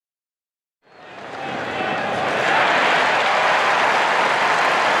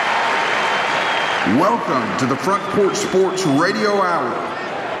Welcome to the Front Porch Sports Radio Hour.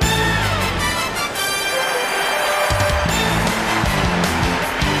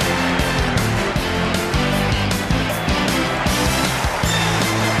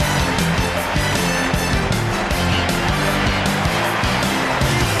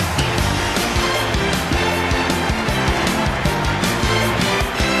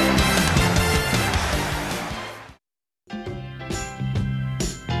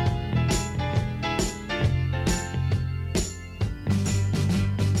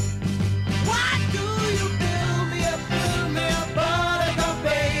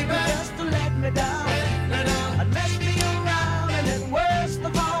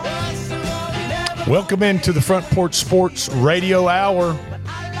 Welcome into the Front Porch Sports Radio Hour.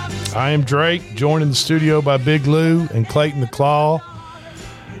 I am Drake, joined in the studio by Big Lou and Clayton the Claw.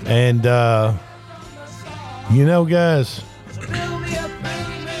 And, guys,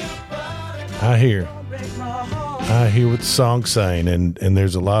 I hear what the song's saying, and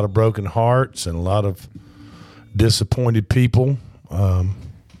there's a lot of broken hearts and a lot of disappointed people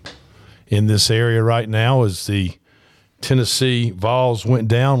in this area right now as the Tennessee Vols went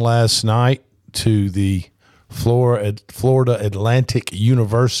down last night to the Florida Atlantic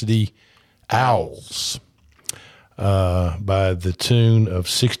University Owls by the tune of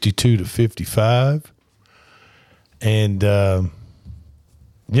 62-55. And,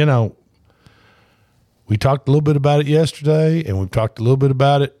 we talked a little bit about it yesterday, and we've talked a little bit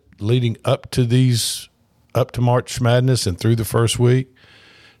about it leading up to March Madness and through the first week.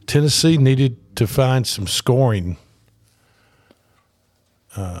 Tennessee needed to find some scoring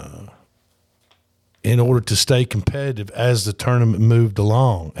in order to stay competitive as the tournament moved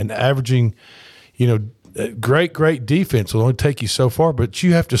along. And averaging, great defense will only take you so far, but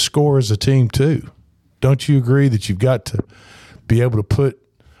you have to score as a team too. Don't you agree that you've got to be able to put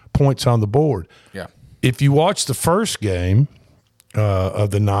points on the board? Yeah. If you watch the first game of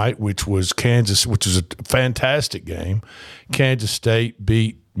the night, which was Kansas, which was a fantastic game, Kansas State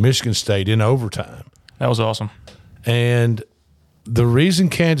beat Michigan State in overtime. That was awesome. And the reason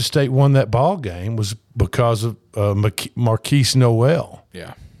Kansas State won that ball game was because of Marquise Noel.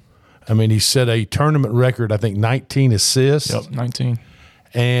 Yeah. I mean, he set a tournament record, I think 19 assists. Yep, 19.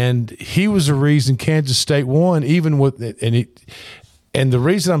 And he was the reason Kansas State won, even with it. And the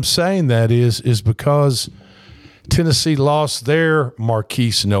reason I'm saying that is because Tennessee lost their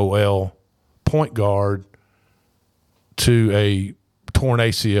Marquise Noel point guard to a torn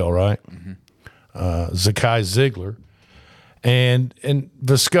ACL, right? Mm-hmm. Zakai Ziegler. And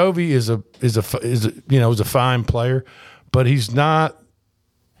Vescovi is a fine player, but he's not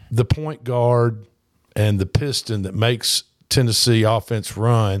the point guard and the piston that makes Tennessee offense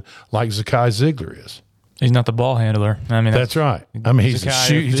run like Zakai Ziegler is. He's not the ball handler. I mean, that's right. I mean,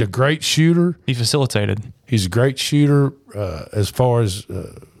 he's a great shooter. He facilitated. He's a great shooter as far as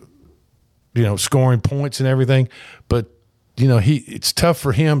scoring points and everything. But it's tough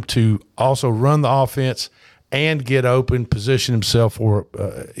for him to also run the offense and get open, position himself for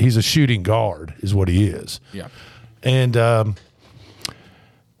he's a shooting guard is what he is. Yeah. And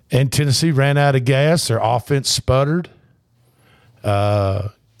Tennessee ran out of gas. Their offense sputtered.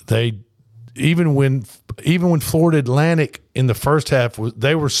 They even when Florida Atlantic in the first half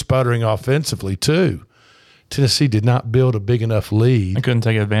they were sputtering offensively too. Tennessee did not build a big enough lead. They couldn't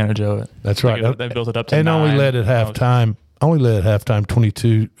take advantage of it. That's right. They built it up to and 9. only led at halftime.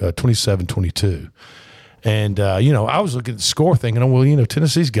 27-22. And, I was looking at the score thinking,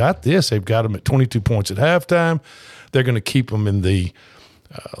 Tennessee's got this. They've got them at 22 points at halftime. They're going to keep them in the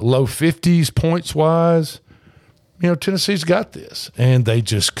low 50s points-wise. Tennessee's got this. And they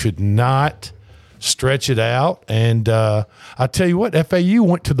just could not stretch it out. And I tell you what, FAU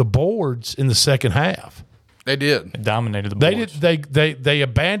went to the boards in the second half. They did. They dominated the boards. They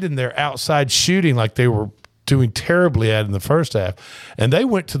abandoned their outside shooting like they were doing terribly at in the first half. And they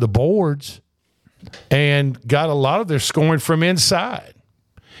went to the boards and got a lot of their scoring from inside,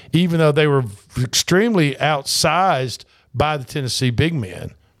 even though they were extremely outsized by the Tennessee big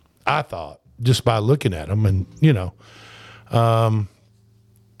men, I thought, just by looking at them. And,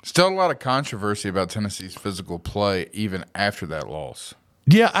 still a lot of controversy about Tennessee's physical play even after that loss.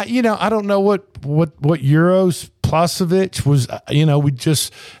 Yeah, I don't know what Euros Placevic was,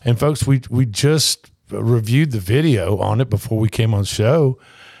 we just reviewed the video on it before we came on the show.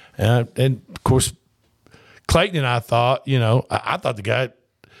 And of course, Clayton and I thought, I thought the guy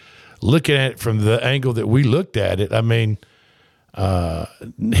looking at it from the angle that we looked at it, I mean,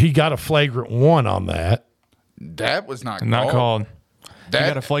 he got a flagrant one on that. That was not called. He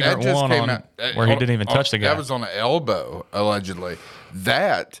got a flagrant one on out, where he didn't even touch the guy. That was on an elbow, allegedly.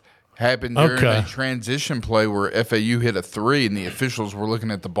 That happened during a transition play where FAU hit a 3 and the officials were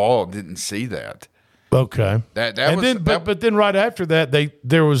looking at the ball and didn't see that. Okay. But then right after that,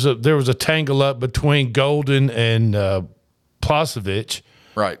 there was a tangle up between Golden and Plasevich.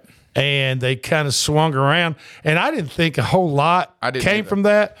 Right. And they kind of swung around, and I didn't think a whole lot came from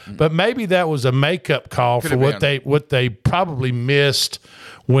that. But maybe that was a makeup call for what they probably missed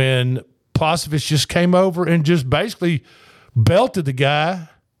when Plasevich just came over and just basically belted the guy.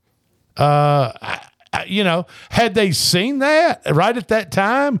 Had they seen that right at that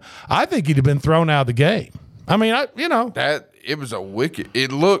time, I think he'd have been thrown out of the game. I mean, that it was a wicked.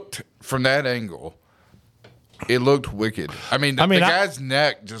 It looked from that angle. It looked wicked. The guy's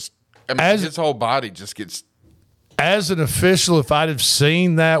neck just. His whole body just gets. As an official, if I'd have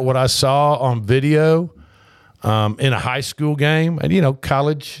seen that, what I saw on video, in a high school game, and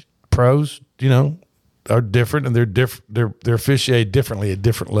college pros, are different, and they're officiated differently at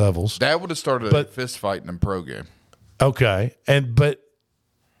different levels. That would have started a fist fight in a pro game. Okay, and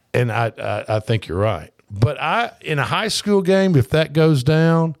I think you're right. But in a high school game, if that goes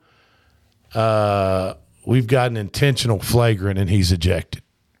down, we've got an intentional flagrant, and he's ejected.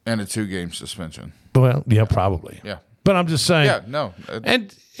 And a 2-game suspension. Well, yeah, probably. Yeah. But I'm just saying. Yeah, no.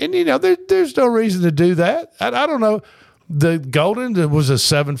 And there's no reason to do that. I don't know. The Golden was a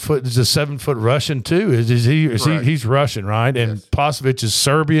 7-foot Russian too. He's Russian, right? And yes. Plasevich is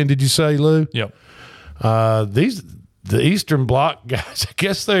Serbian. Did you say, Lou? Yep. The Eastern Bloc guys, I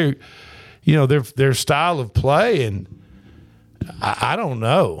guess their style of play, and I don't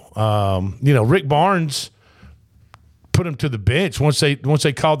know. Rick Barnes put him to the bench once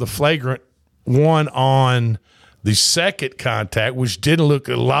they called the flagrant one on the second contact, which didn't look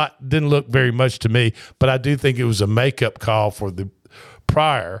very much to me, but I do think it was a makeup call for the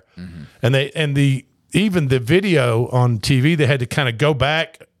prior. Mm-hmm. And even the video on TV, they had to kind of go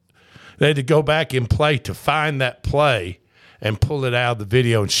back. They had to go back in play to find that play and pull it out of the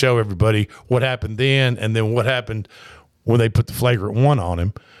video and show everybody what happened then and then what happened when they put the flagrant one on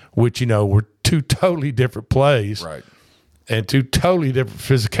him, which, were two totally different plays. Right. And two totally different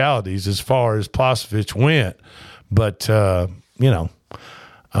physicalities as far as Plasevich went. But, it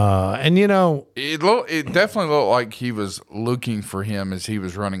definitely looked like he was looking for him as he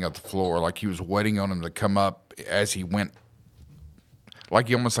was running up the floor, like he was waiting on him to come up as he went,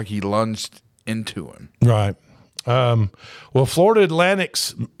 almost like he lunged into him. Right. Well, Florida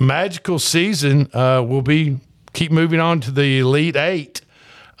Atlantic's magical season will keep moving on to the Elite Eight.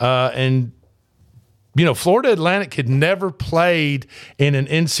 Florida Atlantic had never played in an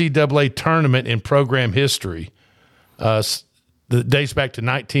NCAA tournament in program history. That dates back to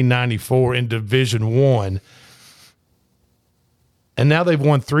 1994 in Division I. And now they've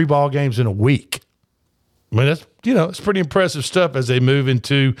won 3 ball games in a week. That's it's pretty impressive stuff as they move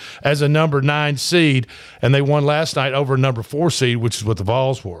into as a number 9 seed, and they won last night over a number 4 seed, which is what the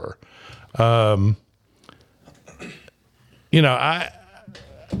Vols were. I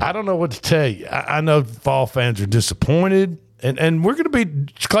don't know what to tell you. I know Vol fans are disappointed, and we're going to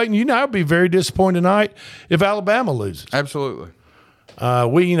be, Clayton, you and I will be very disappointed tonight if Alabama loses. Absolutely.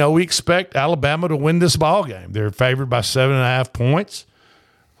 We expect Alabama to win this ball game. They're favored by 7.5 points.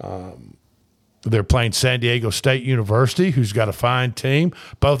 They're playing San Diego State University, who's got a fine team.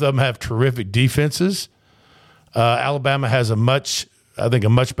 Both of them have terrific defenses. Alabama has a much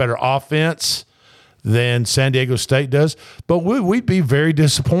better offense than San Diego State does. But we'd be very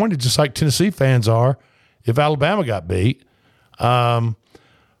disappointed, just like Tennessee fans are, if Alabama got beat. But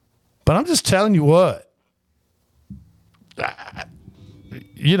I'm just telling you what,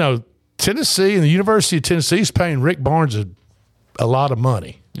 Tennessee and the University of Tennessee is paying Rick Barnes a lot of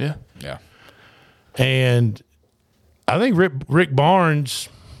money. Yeah. Yeah. And I think Rick Barnes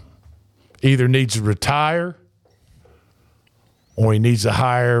either needs to retire or he needs to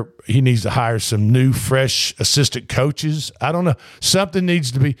hire some new, fresh assistant coaches. I don't know. Something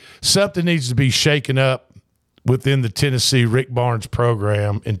needs to be shaken up within the Tennessee Rick Barnes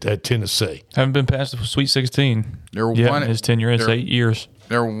program at Tennessee. Haven't been past the Sweet 16. They're in his tenure. It's 8 years.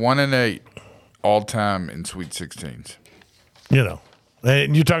 They're 1-8 all time in Sweet 16s.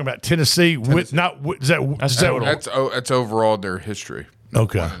 And you're talking about Tennessee. That's overall their history.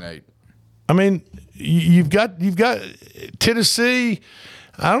 Okay. 1-8. I mean, you've got Tennessee.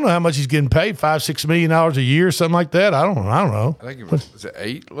 I don't know how much he's getting paid, $5-6 million a year, something like that. I don't know. I think it was it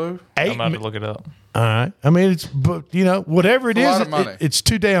 8, Lou? 8. I'm about to look it up. All right. I mean, whatever it is, it's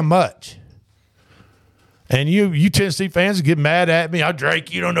too damn much. And you Tennessee fans get mad at me.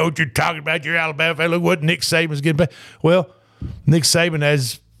 Drake, you don't know what you're talking about. You're Alabama fan. Look what Nick Saban's getting paid. Well, Nick Saban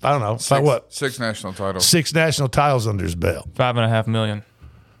has, I don't know, 6 national titles. 6 national titles under his belt. $5.5 million.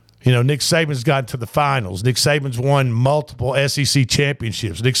 You know, Nick Saban's gotten to the finals. Nick Saban's won multiple SEC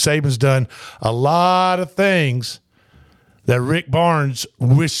championships. Nick Saban's done a lot of things that Rick Barnes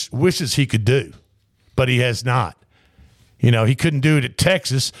wishes he could do, but he has not. You know, he couldn't do it at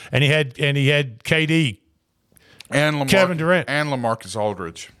Texas, and he had KD and Kevin Durant and LaMarcus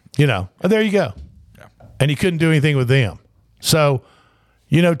Aldridge. You know, there you go. Yeah. And he couldn't do anything with them. So,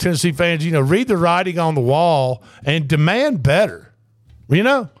 you know, Tennessee fans, you know, read the writing on the wall and demand better. You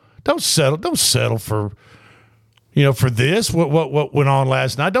know, don't settle for, you know, for this. What went on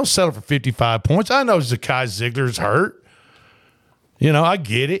last night? Don't settle for 55 points. I know Zakai Ziegler's hurt. You know, I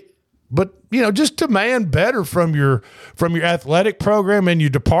get it. But, you know, just demand better from your athletic program and your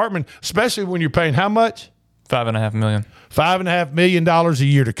department, especially when you're paying how much? $5.5 million. $5.5 million a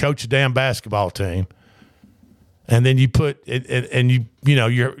year to coach a damn basketball team. And then you put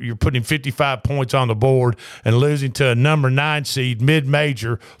you're putting 55 points on the board and losing to a number 9 seed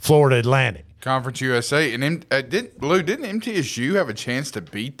mid-major Florida Atlantic. Conference USA. And didn't MTSU have a chance to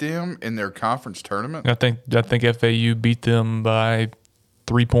beat them in their conference tournament? I think FAU beat them by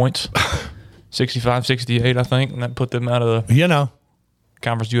 3 points, 65-68, I think, and that put them out of the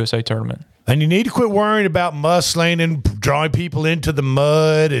Conference USA tournament. And you need to quit worrying about muscling and drawing people into the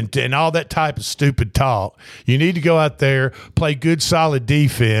mud and all that type of stupid talk. You need to go out there, play good, solid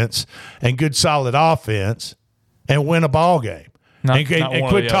defense and good, solid offense, and win a ball game. And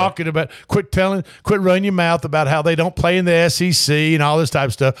quit talking about, quit running your mouth about how they don't play in the SEC and all this type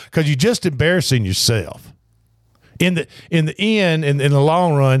of stuff, because you're just embarrassing yourself. In the end, in the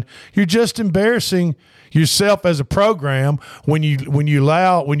long run, you're just embarrassing yourself as a program when you run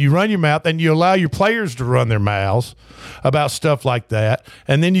your mouth and you allow your players to run their mouths about stuff like that,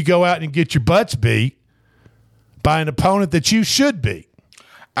 and then you go out and get your butts beat by an opponent that you should beat.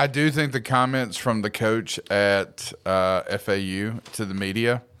 I do think the comments from the coach at FAU to the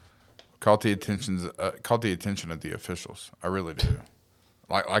media caught the attention of the officials. I really do.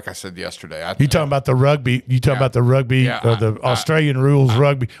 Like I said yesterday, you talking about the rugby? You talking about the rugby or the Australian rules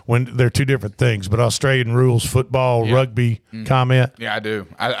rugby? When they're two different things, but Australian rules football rugby comment. Yeah, I do.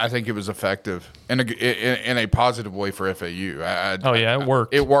 I think it was effective in a positive way for FAU. It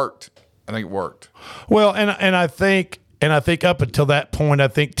worked. It worked. I think it worked. Well, and I think up until that point, I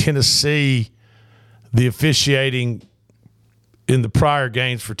think Tennessee, the officiating in the prior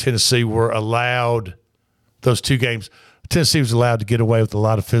games for Tennessee were allowed those two games. Tennessee was allowed to get away with a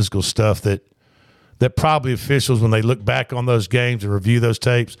lot of physical stuff that probably officials, when they look back on those games and review those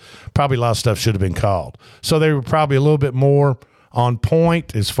tapes, probably a lot of stuff should have been called. So they were probably a little bit more on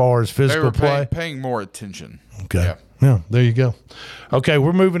point as far as physical play. Paying more attention. Okay. Yeah, there you go. Okay,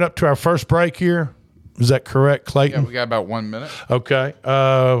 we're moving up to our first break here. Is that correct, Clayton? Yeah, we got about 1 minute. Okay.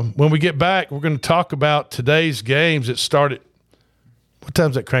 When we get back, we're going to talk about today's games that started. What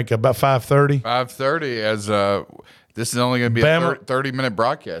time's that crank up? About 5:30? 5:30 as this is only going to be a 30-minute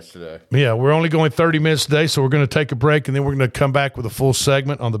broadcast today. Yeah, we're only going 30 minutes today, so we're going to take a break, and then we're going to come back with a full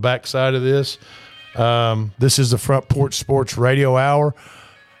segment on the backside of this. This is the Front Porch Sports Radio Hour.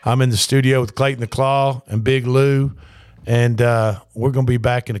 I'm in the studio with Clayton the Claw and Big Lou, and we're going to be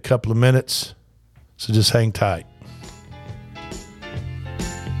back in a couple of minutes, so just hang tight.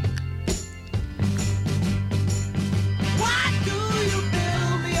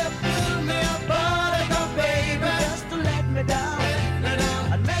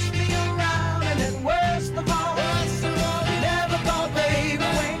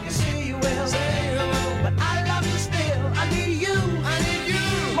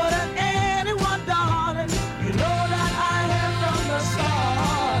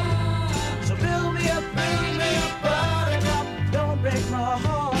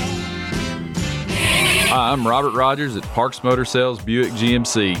 Hi, I'm Robert Rogers at Parks Motor Sales Buick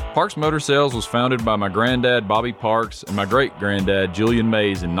GMC. Parks Motor Sales was founded by my granddad, Bobby Parks, and my great-granddad, Julian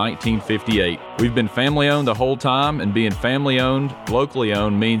Mays, in 1958. We've been family-owned the whole time, and being family-owned,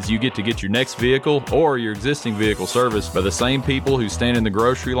 locally-owned means you get to get your next vehicle or your existing vehicle serviced by the same people who stand in the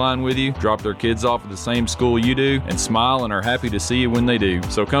grocery line with you, drop their kids off at the same school you do, and smile and are happy to see you when they do.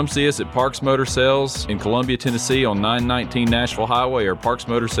 So come see us at Parks Motor Sales in Columbia, Tennessee on 919 Nashville Highway or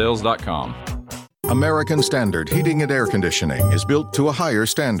parksmotorsales.com. American Standard Heating and Air Conditioning is built to a higher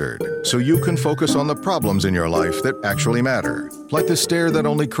standard, so you can focus on the problems in your life that actually matter, like the stair that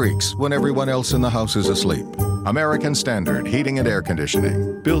only creaks when everyone else in the house is asleep. American Standard Heating and Air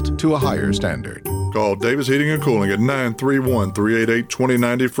Conditioning, built to a higher standard. Call Davis Heating and Cooling at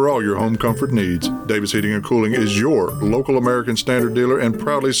 931-388-2090 for all your home comfort needs. Davis Heating and Cooling is your local American Standard dealer and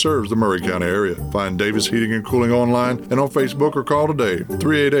proudly serves the Murray County area. Find Davis Heating and Cooling online and on Facebook or call today,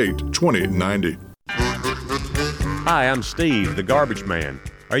 388-2090. Hi, I'm Steve, the garbage man.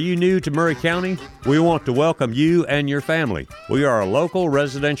 Are you new to Murray County? We want to welcome you and your family. We are a local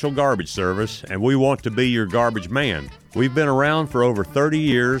residential garbage service, and we want to be your garbage man. We've been around for over 30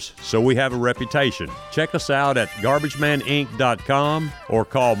 years, so we have a reputation. Check us out at garbagemaninc.com or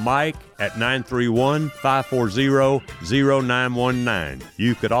call Mike at 931-540-0919.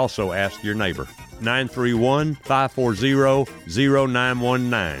 You could also ask your neighbor.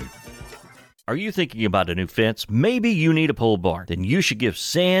 931-540-0919. Are you thinking about a new fence? Maybe you need a pole barn. Then you should give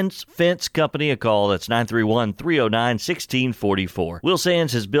Sands Fence Company a call. That's 931-309-1644. Will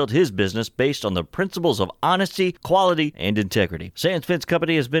Sands has built his business based on the principles of honesty, quality, and integrity. Sands Fence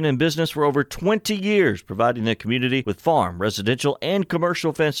Company has been in business for over 20 years, providing the community with farm, residential, and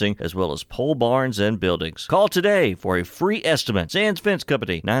commercial fencing, as well as pole barns and buildings. Call today for a free estimate. Sands Fence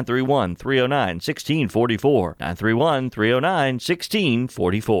Company, 931-309-1644.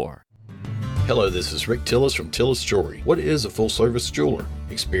 931-309-1644. Hello, this is Rick Tillis from Tillis Jewelry. What is a full-service jeweler?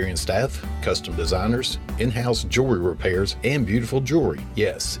 Experienced staff, custom designers, in-house jewelry repairs, and beautiful jewelry.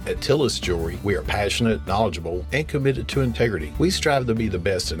 Yes, at Tillis Jewelry, we are passionate, knowledgeable, and committed to integrity. We strive to be the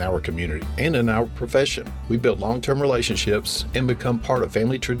best in our community and in our profession. We build long-term relationships and become part of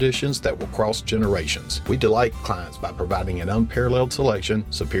family traditions that will cross generations. We delight clients by providing an unparalleled selection,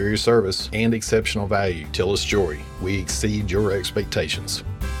 superior service, and exceptional value. Tillis Jewelry, we exceed your expectations.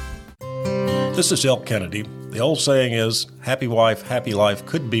 This is Elk Kennedy. The old saying is, happy wife, happy life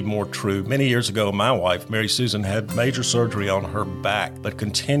couldn't be more true. Many years ago, my wife, Mary Susan, had major surgery on her back, but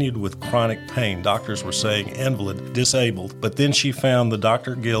continued with chronic pain. Doctors were saying invalid, disabled, but then she found the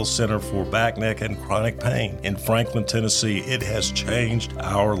Dr. Gill Center for Back, Neck, and Chronic Pain in Franklin, Tennessee. It has changed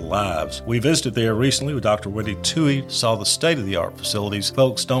our lives. We visited there recently with Dr. Wendy Toohey, saw the state-of-the-art facilities.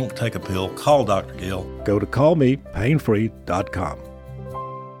 Folks, don't take a pill. Call Dr. Gill. Go to callmepainfree.com.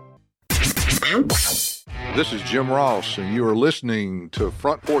 This is Jim Ross, and you are listening to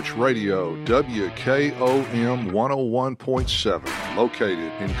Front Porch Radio, WKOM 101.7,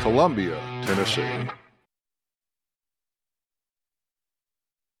 located in Columbia, Tennessee.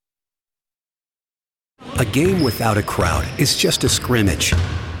 A game without a crowd is just a scrimmage.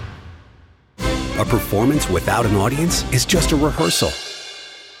 A performance without an audience is just a rehearsal.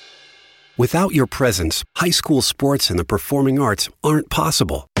 Without your presence, high school sports and the performing arts aren't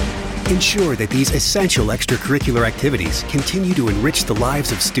possible. Ensure that these essential extracurricular activities continue to enrich the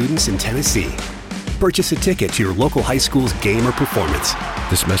lives of students in Tennessee. Purchase a ticket to your local high school's game or performance.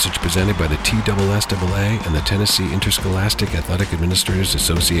 This message presented by the TSSAA and the Tennessee Interscholastic Athletic Administrators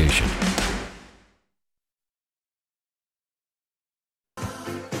Association.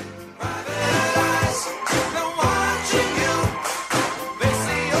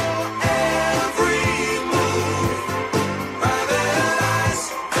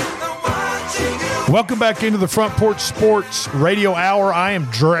 Welcome back into the Front Porch Sports Radio Hour. I am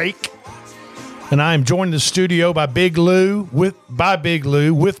Drake, and I am joined in the studio by Big Lou with Big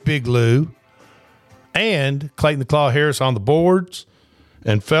Lou, and Clayton the Claw Harris on the boards.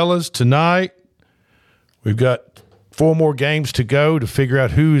 And fellas, tonight we've got 4 more games to go to figure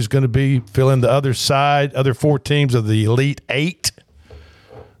out who is going to be filling the other 4 teams of the Elite Eight.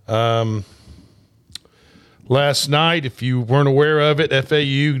 Last night, if you weren't aware of it,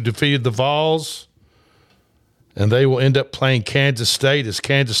 FAU defeated the Vols. And they will end up playing Kansas State as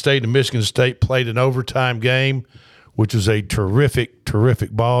Kansas State and Michigan State played an overtime game, which was a terrific,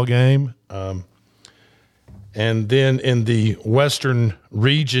 terrific ball game. And then in the Western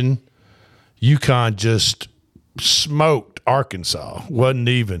region, UConn just smoked Arkansas. Wasn't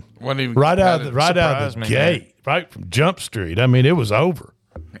even right out of the gate, right from Jump Street. I mean, it was over.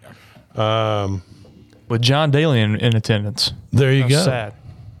 With John Daly in attendance. There you go. Sad.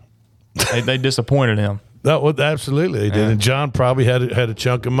 They disappointed him. That was absolutely they did, and John probably had a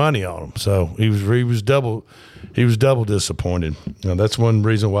chunk of money on him, so he was double disappointed. Now, that's one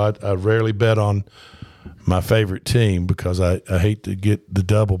reason why I rarely bet on my favorite team, because I hate to get the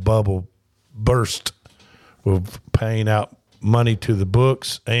double bubble burst of paying out money to the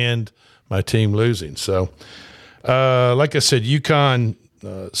books and my team losing. So, like I said, UConn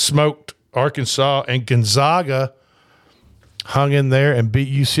smoked Arkansas, and Gonzaga hung in there and beat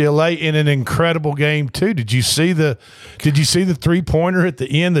UCLA in an incredible game too. Did you see the 3-pointer at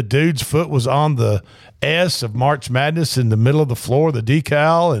the end? The dude's foot was on the S of March Madness in the middle of the floor, the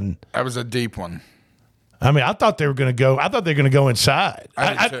decal, and that was a deep one. I mean, I thought they were going to go. I thought they were going to go inside.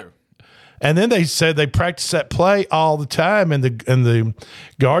 I did too. And then they said they practiced that play all the time, and the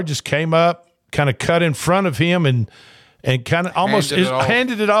guard just came up, kind of cut in front of him, and kind of almost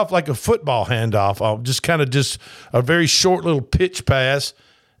handed it off like a football handoff, just a very short little pitch pass,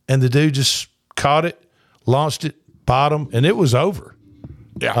 and the dude just caught it, launched it, bottom, and it was over.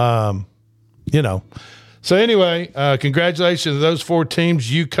 Yeah. You know. So anyway, congratulations to those 4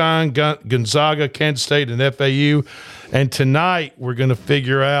 teams: UConn, Gonzaga, Kansas State, and FAU. And tonight we're going to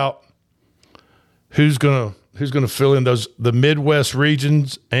figure out who's going to fill in the Midwest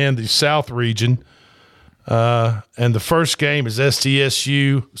regions and the South region. And the first game is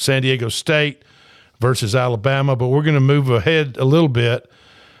SDSU, San Diego State versus Alabama. But we're going to move ahead a little bit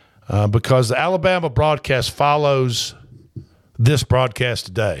because the Alabama broadcast follows this broadcast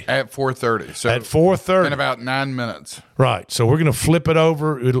today at 4:30. So at 4:30 in about 9 minutes. Right. So we're going to flip it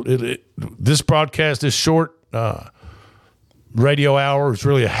over. This broadcast, this short radio hour, is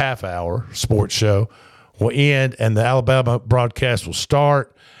really a half-hour sports show, will end, and the Alabama broadcast will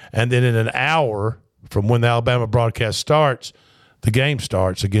start. And then in an hour from when the Alabama broadcast starts, the game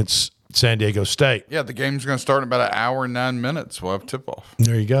starts against San Diego State. Yeah, the game's going to start in about an hour and 9 minutes. We'll have tip-off.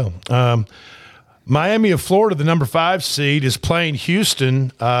 There you go. Miami of Florida, the number 5 seed, is playing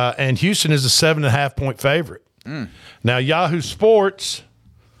Houston, and Houston is a 7.5-point favorite. Now, Yahoo Sports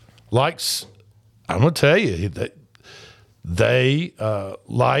likes, I'm going to tell you, they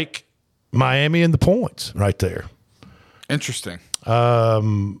like Miami and the points right there. Interesting.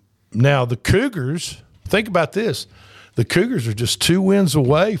 Now, the Cougars, think about this. The Cougars are just 2 wins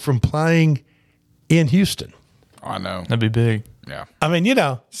away from playing in Houston. I know. That'd be big. Yeah. I mean,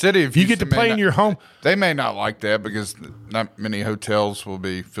 City of you get to play in your home. They may not like that because not many hotels will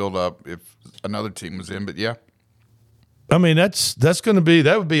be filled up if another team was in, but yeah. I mean,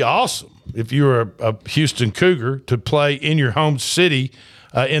 that would be awesome if you were a Houston Cougar to play in your home city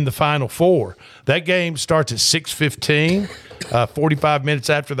in the Final Four. That game starts at 6:15, 45 minutes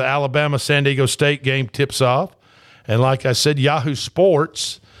after the Alabama-San Diego State game tips off. And like I said, Yahoo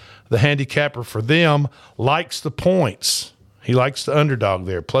Sports, the handicapper for them, likes the points. He likes the underdog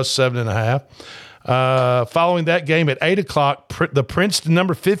there, plus 7.5. Following that game at 8 o'clock, the Princeton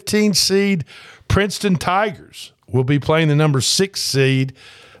number 15 seed Princeton Tigers will be playing the number 6 seed,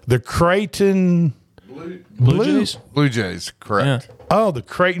 the Creighton Blue Jays? Blue Jays, correct. Yeah. Oh, the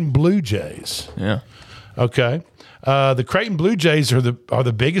Creighton Blue Jays. Yeah. Okay. The Creighton Blue Jays are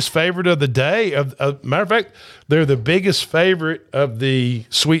the biggest favorite of the day. Matter of fact, they're the biggest favorite of the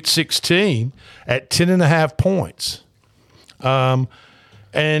Sweet 16 at 10.5 points.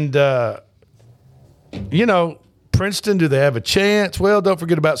 Princeton, do they have a chance? Well, don't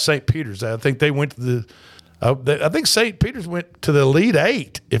forget about St. Peter's. I think they went to I think St. Peter's went to the Elite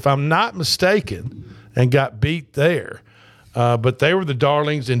 8, if I'm not mistaken, and got beat there. But they were the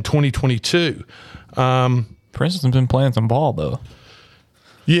darlings in 2022. Princeton's been playing some ball, though.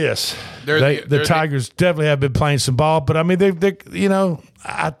 Yes, the Tigers definitely have been playing some ball, but I mean, they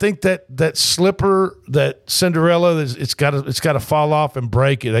I think that slipper, that Cinderella, it's got to fall off and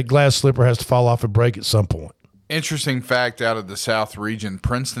break it. That glass slipper has to fall off and break at some point. Interesting fact out of the South region: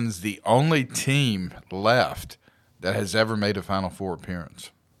 Princeton's the only team left that has ever made a Final Four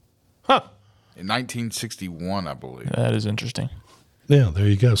appearance. Huh? In 1961, I believe. That is interesting. Yeah, there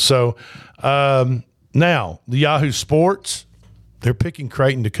you go. So now the Yahoo Sports, they're picking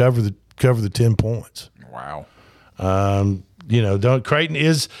Creighton to cover the 10 points. Wow. Creighton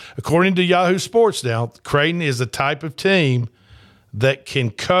is, according to Yahoo Sports now, Creighton is the type of team that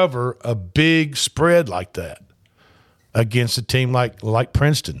can cover a big spread like that against a team like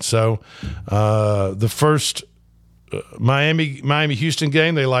Princeton. So the first Miami Houston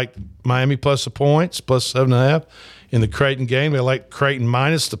game, they like Miami plus the points, plus 7.5. In the Creighton game, they like Creighton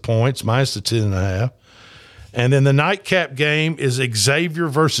minus the points, minus the 10.5. And then the nightcap game is Xavier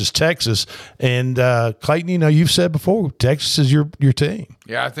versus Texas. And Clayton, you've said before, Texas is your team.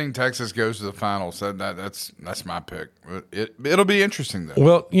 Yeah, I think Texas goes to the finals. That's my pick. It'll be interesting though.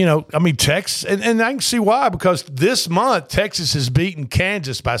 Well, Texas, and I can see why, because this month Texas has beaten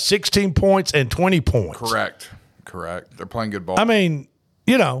Kansas by 16 points and 20 points. Correct. They're playing good ball. I mean,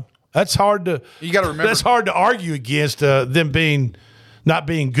 that's hard to. You got to remember. That's hard to argue against them not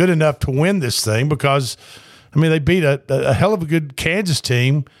being good enough to win this thing, because they beat a hell of a good Kansas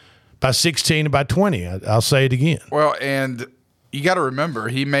team by 16 and by 20. I'll say it again. Well, and you got to remember,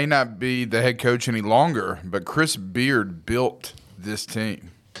 he may not be the head coach any longer, but Chris Beard built this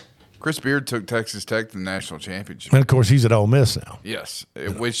team. Chris Beard took Texas Tech to the national championship. And, of course, he's at Ole Miss now. Yes,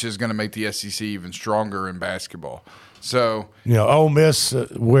 which is going to make the SEC even stronger in basketball. So, Ole Miss,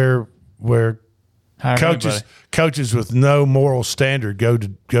 where coaches with no moral standard go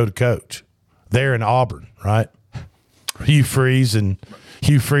to coach. They're in Auburn, right? Hugh Freeze and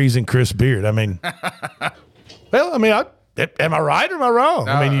Chris Beard. Am I right or am I wrong?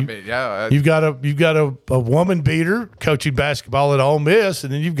 No, you've got a woman beater coaching basketball at Ole Miss,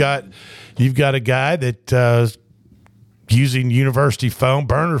 and then you've got a guy that using university phone,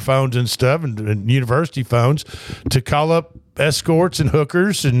 burner phones and stuff, and university phones to call up escorts and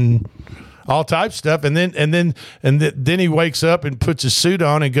hookers and all types of stuff. And then he wakes up and puts his suit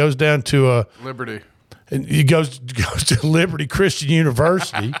on and goes down to Liberty. And he goes to Liberty Christian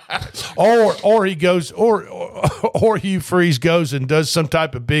University, or he goes, or Hugh Freeze goes and does some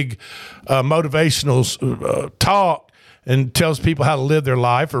type of big motivational talk and tells people how to live their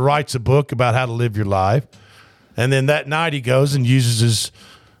life, or writes a book about how to live your life. And then that night he goes and uses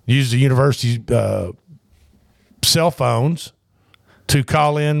the university cell phones to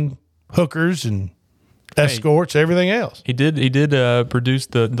call in hookers and escorts, everything else. He did produce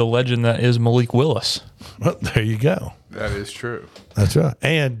the legend that is Malik Willis. Well, there you go. That is true. That's right.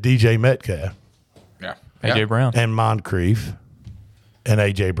 And DJ Metcalf. Yeah. A.J. Brown. And Moncrief. And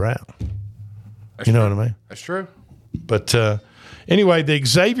A.J. Brown. You know what I mean? That's true. But anyway, the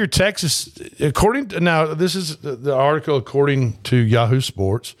Xavier, Texas, this is the article according to Yahoo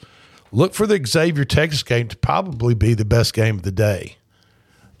Sports. Look for the Xavier, Texas game to probably be the best game of the day,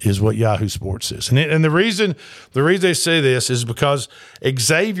 is what Yahoo Sports says. And the reason they say this is because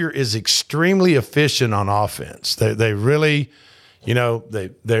Xavier is extremely efficient on offense. They really,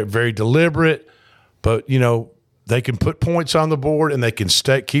 they're very deliberate, but, they can put points on the board and they can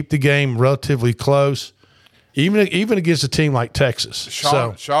keep the game relatively close, even against a team like Texas.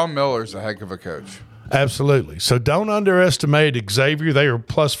 Sean Miller's a heck of a coach. Absolutely. So don't underestimate Xavier. They are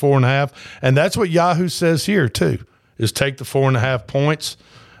plus 4.5. And that's what Yahoo says here, too, is take the 4.5 points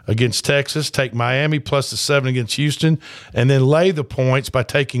against Texas, take Miami plus the 7 against Houston, and then lay the points by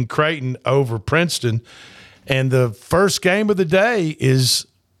taking Creighton over Princeton. And the first game of the day is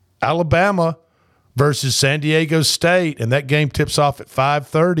Alabama versus San Diego State, and that game tips off at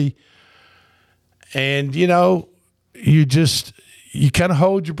 5:30. And, you kind of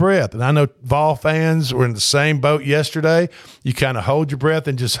hold your breath. And I know Vol fans were in the same boat yesterday. You kind of hold your breath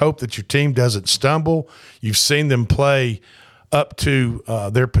and just hope that your team doesn't stumble. You've seen them play up to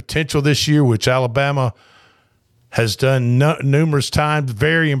their potential this year, which Alabama has done numerous times.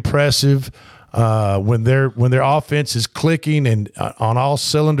 Very impressive when their offense is clicking and on all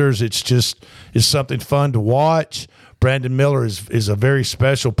cylinders. It's something fun to watch. Brandon Miller is a very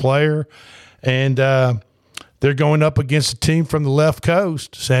special player, and they're going up against a team from the left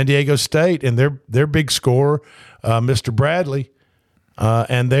coast, San Diego State, and their big scorer, Mr. Bradley,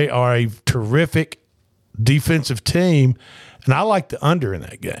 and they are a terrific defensive team. And I like the under in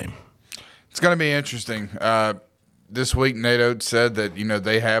that game. It's going to be interesting. This week, Nate Oates said that,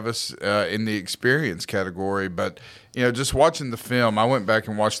 they have us in the experience category. But, just watching the film, I went back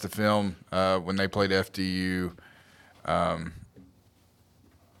and watched the film when they played FDU.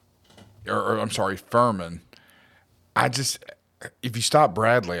 Furman. If you stop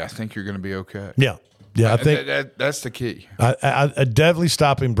Bradley, I think you're going to be okay. Yeah. Yeah, I think that's the key. I definitely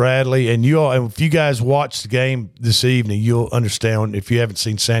stopping Bradley, and if you guys watch the game this evening, you'll understand. If you haven't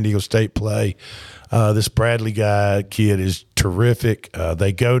seen San Diego State play, this Bradley kid is terrific.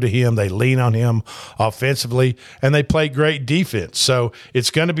 They go to him, they lean on him offensively, and they play great defense. So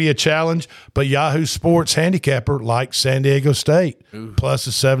it's going to be a challenge. But Yahoo Sports handicapper likes San Diego State plus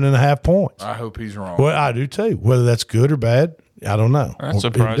the 7.5 points. I hope he's wrong. Well, I do too. Whether that's good or bad, I don't know. That's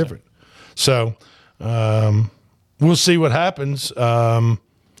surprising. Different. So. We'll see what happens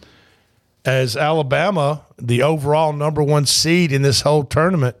as Alabama, the overall number 1 seed in this whole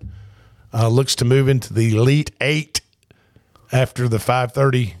tournament, looks to move into the Elite 8 after the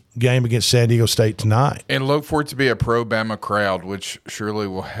 5:30 game against San Diego State tonight. And look for it to be a pro-Bama crowd, which surely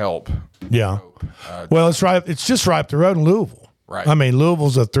will help. Yeah. Well, it's right. It's just right up the road in Louisville. Right. I mean,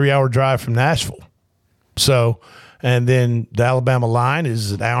 Louisville's a 3-hour drive from Nashville. So – and then the Alabama line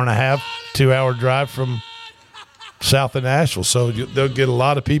is an hour and a half, 2-hour drive from south of Nashville. So they'll get a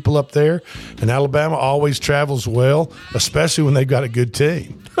lot of people up there. And Alabama always travels well, especially when they've got a good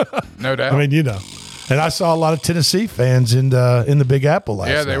team. No doubt. I mean, And I saw a lot of Tennessee fans in the Big Apple last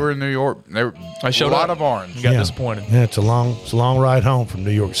night. Yeah, they were in New York. I showed a lot up. of orange. Got disappointed. Yeah, it's a long ride home from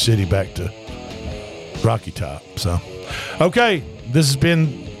New York City back to Rocky Top. So, okay, this has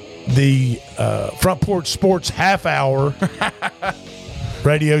been the Front Porch Sports half-hour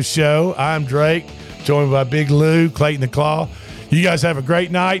radio show. I'm Drake, joined by Big Lou, Clayton the Claw. You guys have a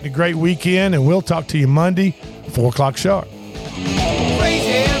great night and a great weekend, and we'll talk to you Monday, 4 o'clock sharp.